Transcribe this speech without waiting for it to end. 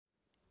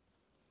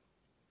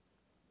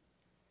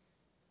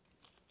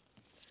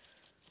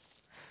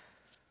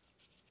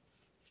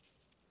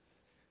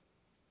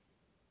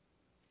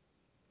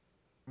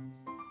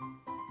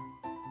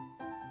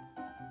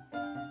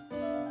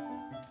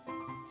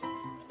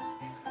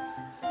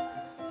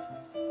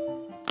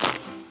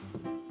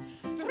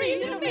Three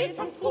little maids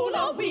from school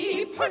are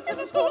we, pert as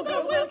a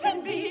schoolgirl will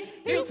can be,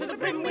 filled to the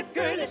brim with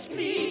girlish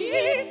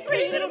glee.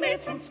 Three little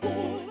maids from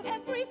school.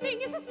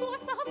 Everything is a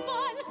source of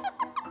fun.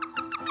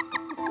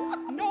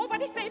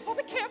 Nobody's safe, for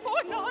we care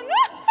for none.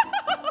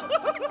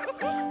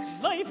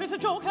 Life is a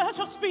joke I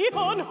shall speak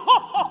on.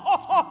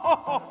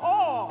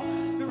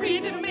 Three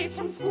little maids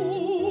from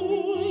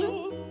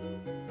school.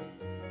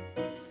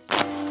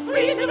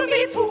 Three little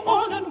maids who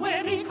all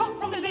unwary come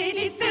from a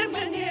lady's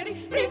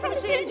seminary, free from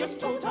seniors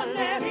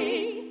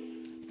tutelary.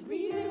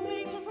 Three little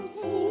maids from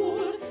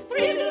school.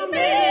 Three little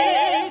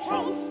maids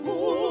from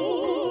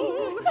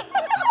school.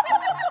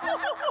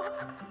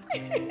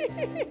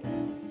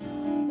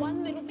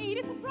 One little maid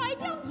is a bright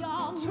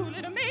yum-yum. Two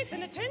little maids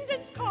in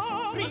attendance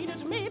come. Three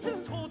little maids is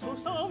a total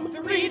sum.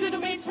 Three little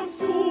maids from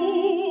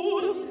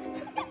school.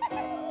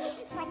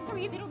 From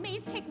three little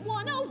maids, take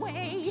one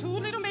away. Two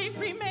little maids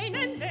remain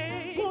and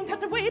they won't have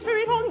to wait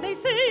very long, they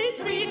say.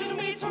 Three little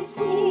maids from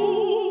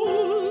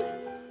school.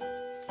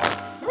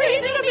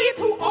 Three little maids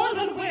who all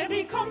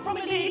unwary come from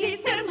a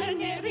lady's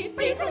seminary,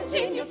 free from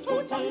genius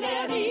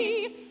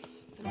tutelary.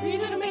 Three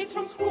little maids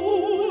from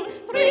school.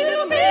 Three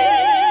little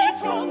maids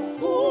from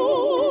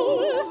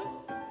school.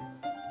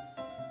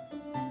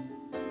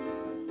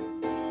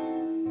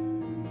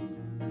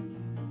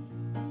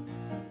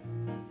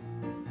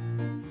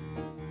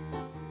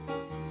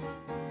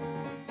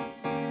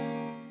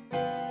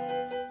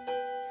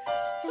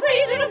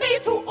 Three little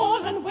maids who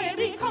all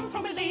unwary come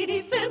from a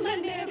lady's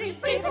seminary,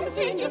 free from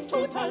genius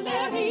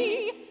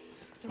tutelary.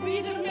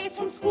 Three little maids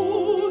from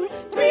school.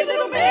 Three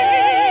little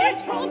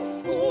maids from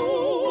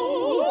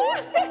school.